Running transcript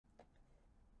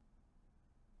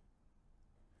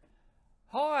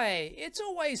Hi, it's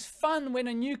always fun when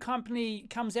a new company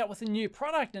comes out with a new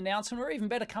product announcement, or even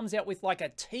better, comes out with like a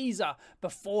teaser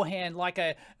beforehand, like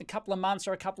a couple of months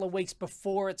or a couple of weeks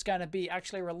before it's going to be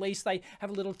actually released. They have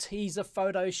a little teaser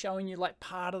photo showing you like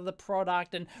part of the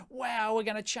product and wow, we're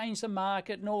going to change the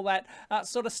market and all that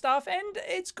sort of stuff. And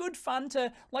it's good fun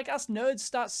to, like us nerds,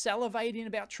 start salivating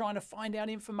about trying to find out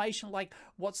information like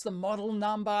what's the model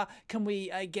number, can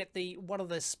we get what are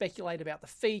the speculate about the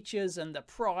features and the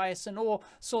price and all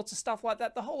sorts of stuff like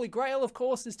that. The holy grail, of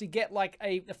course, is to get like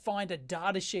find a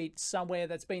data sheet somewhere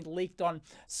that's been leaked on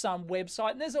some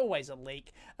website, and there's always a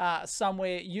leak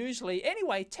somewhere usually.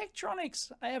 Anyway,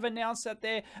 Tektronix have announced that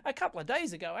they're a couple of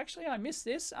days ago, actually I missed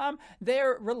this,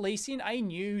 they're releasing a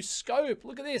new scope.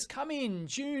 Look at this, come in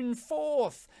June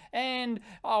 4th, and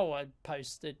I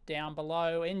posted down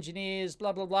below, engineers,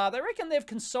 blah blah blah. They reckon they've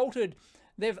consulted,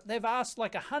 They've asked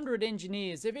like 100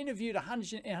 engineers. They've interviewed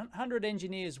 100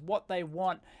 engineers what they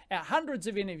want, hundreds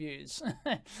of interviews,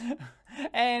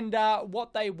 and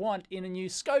what they want in a new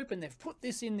scope. And they've put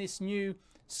this in this new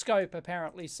scope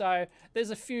apparently. So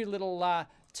there's a few little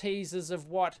teasers of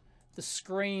what the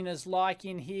screen is like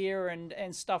in here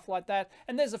and stuff like that.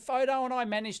 And there's a photo, and I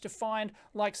managed to find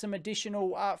like some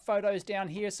additional photos down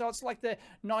here. So it's like the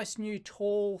nice new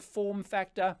tall form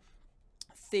factor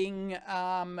thing,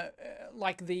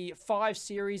 like the 5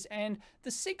 series and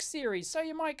the 6 series. So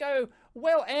you might go,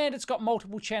 well, and it's got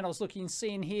multiple channels. Look, you can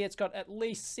see in here, it's got at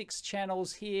least 6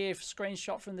 channels here,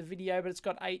 screenshot from the video, but it's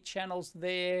got 8 channels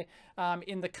there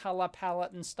in the color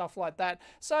palette and stuff like that.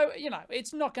 So, you know,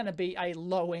 it's not going to be a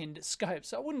low-end scope,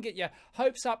 so I wouldn't get your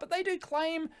hopes up. But they do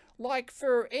claim, like,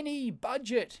 for any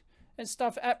budget and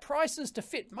stuff, at prices to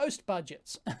fit most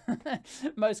budgets,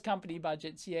 most company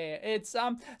budgets. Yeah, it's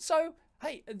so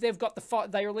hey, they've got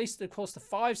they released, of course, the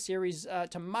 5 series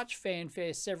to much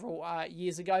fanfare several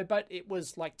years ago, but it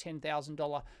was like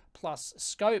 $10,000 plus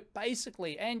scope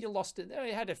basically, and you lost it.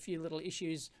 It had a few little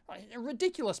issues,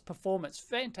 ridiculous performance,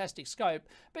 fantastic scope,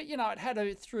 but you know, it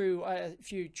had through a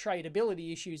few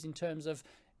tradability issues in terms of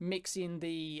mixing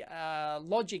the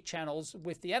logic channels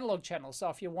with the analog channels. So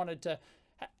if you wanted to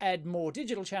add more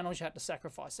digital channels, you had to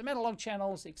sacrifice some analog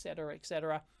channels, etc.,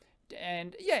 etc.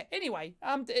 And yeah, anyway,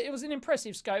 it was an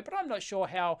impressive scope, but I'm not sure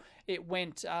how it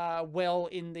went well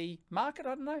in the market. I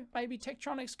don't know, maybe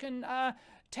Tektronix can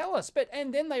tell us.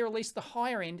 And then they released the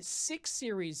higher end 6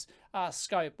 series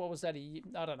scope. What was that,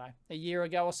 I don't know, a year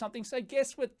ago or something. So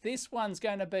guess what this one's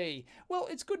going to be? Well,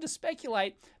 it's good to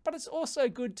speculate, but it's also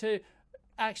good to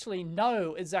actually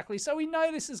know exactly. So we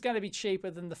know this is going to be cheaper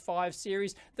than the 5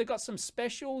 series. They've got some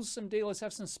specials. Some dealers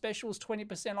have some specials,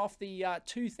 20% off the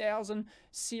 2000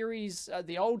 series,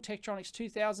 the old Tektronix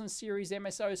 2000 series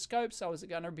MSO scope. So is it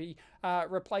going to be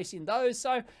replacing those?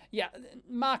 So yeah,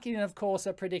 marketing, of course,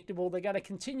 are predictable. They're going to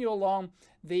continue along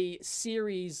the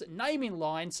series naming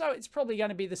line. So it's probably going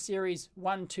to be the series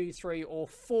 1, 2, 3, or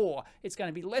 4. It's going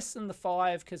to be less than the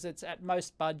 5 because it's at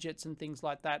most budgets and things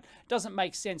like that. Doesn't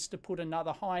make sense to put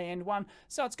another high-end one.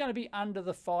 So it's going to be under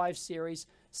the 5 series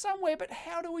somewhere. But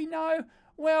how do we know?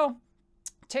 Well,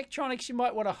 Tektronix, you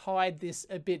might want to hide this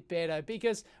a bit better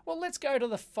because, well, let's go to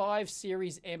the 5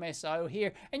 series MSO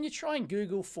here, and you try and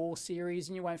Google 4 series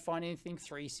and you won't find anything,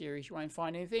 3 series, you won't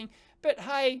find anything. But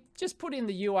hey, just put in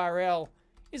the URL.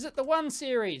 Is it the 1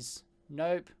 series?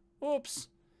 Nope. Oops.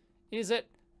 Is it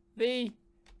the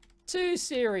 2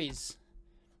 series?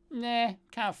 Nah,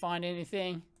 can't find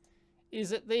anything.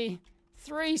 Is it the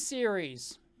 3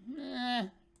 series? Nah,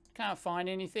 can't find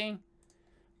anything.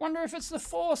 Wonder if it's the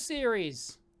 4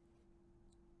 series.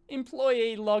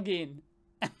 Employee login.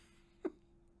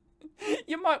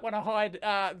 You might want to hide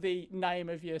the name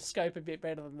of your scope a bit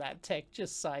better than that, Tech,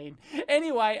 just saying.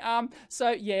 Anyway,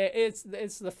 so yeah, it's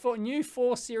the new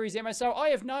 4 series MSO. I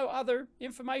have no other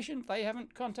information. They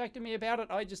haven't contacted me about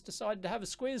it. I just decided to have a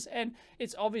squiz, and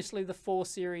it's obviously the 4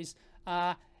 series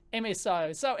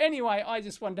MSO. So anyway, I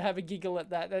just wanted to have a giggle at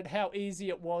that, at how easy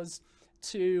it was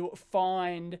to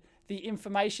find the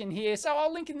information here. So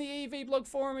I'll link in the EV blog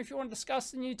forum if you want to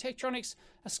discuss the new Tektronix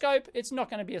scope. It's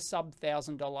not going to be a sub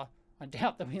 $1,000. I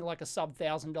doubt there'll be like a sub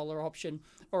 $1,000 option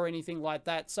or anything like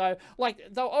that. So like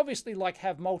they'll obviously like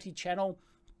have multi-channel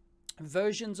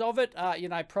versions of it, you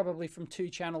know, probably from 2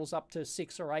 channels up to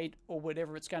 6 or 8 or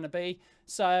whatever it's going to be.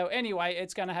 So anyway,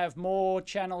 it's going to have more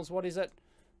channels. What is it?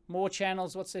 More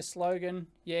channels. What's their slogan?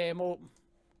 Yeah, more.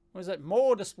 What is it?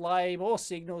 More display, more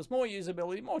signals, more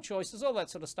usability, more choices, all that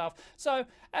sort of stuff. So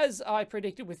as I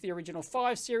predicted with the original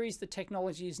 5 series, the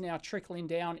technology is now trickling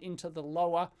down into the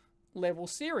lower level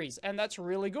series, and that's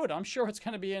really good. I'm sure it's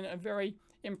going to be a very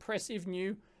impressive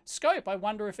new scope. I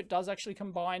wonder if it does actually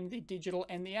combine the digital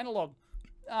and the analog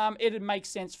it makes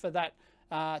sense for that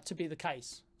to be the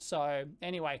case. So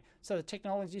anyway, so the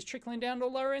technology is trickling down to a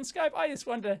lower end scope. I just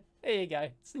wanted to, there you go,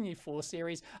 it's the new 4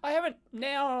 series. I haven't,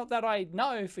 now that I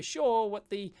know for sure what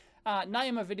the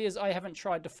name of it is, I haven't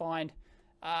tried to find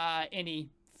any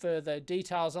further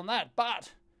details on that.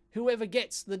 But whoever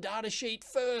gets the data sheet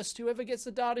first, whoever gets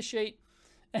the data sheet,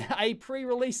 a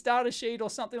pre-release data sheet or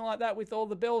something like that with all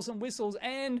the bells and whistles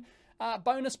and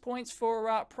bonus points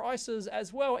for prices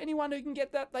as well. Anyone who can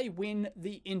get that, they win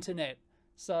the internet.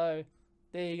 So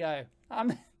there you go.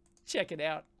 Check it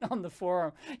out on the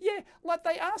forum. Yeah, like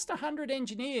they asked 100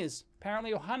 engineers,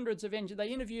 apparently, or hundreds of engineers.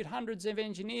 They interviewed hundreds of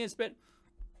engineers, but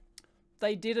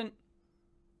they didn't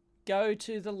go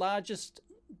to the largest,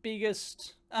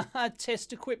 biggest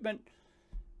test equipment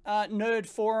nerd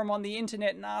forum on the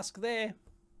internet and ask there.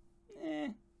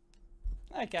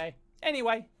 Okay.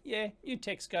 Anyway, yeah, new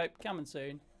Tekscope coming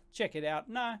soon. Check it out.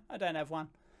 No, I don't have one.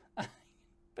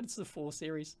 But it's the 4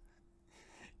 series.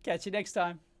 Catch you next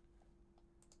time.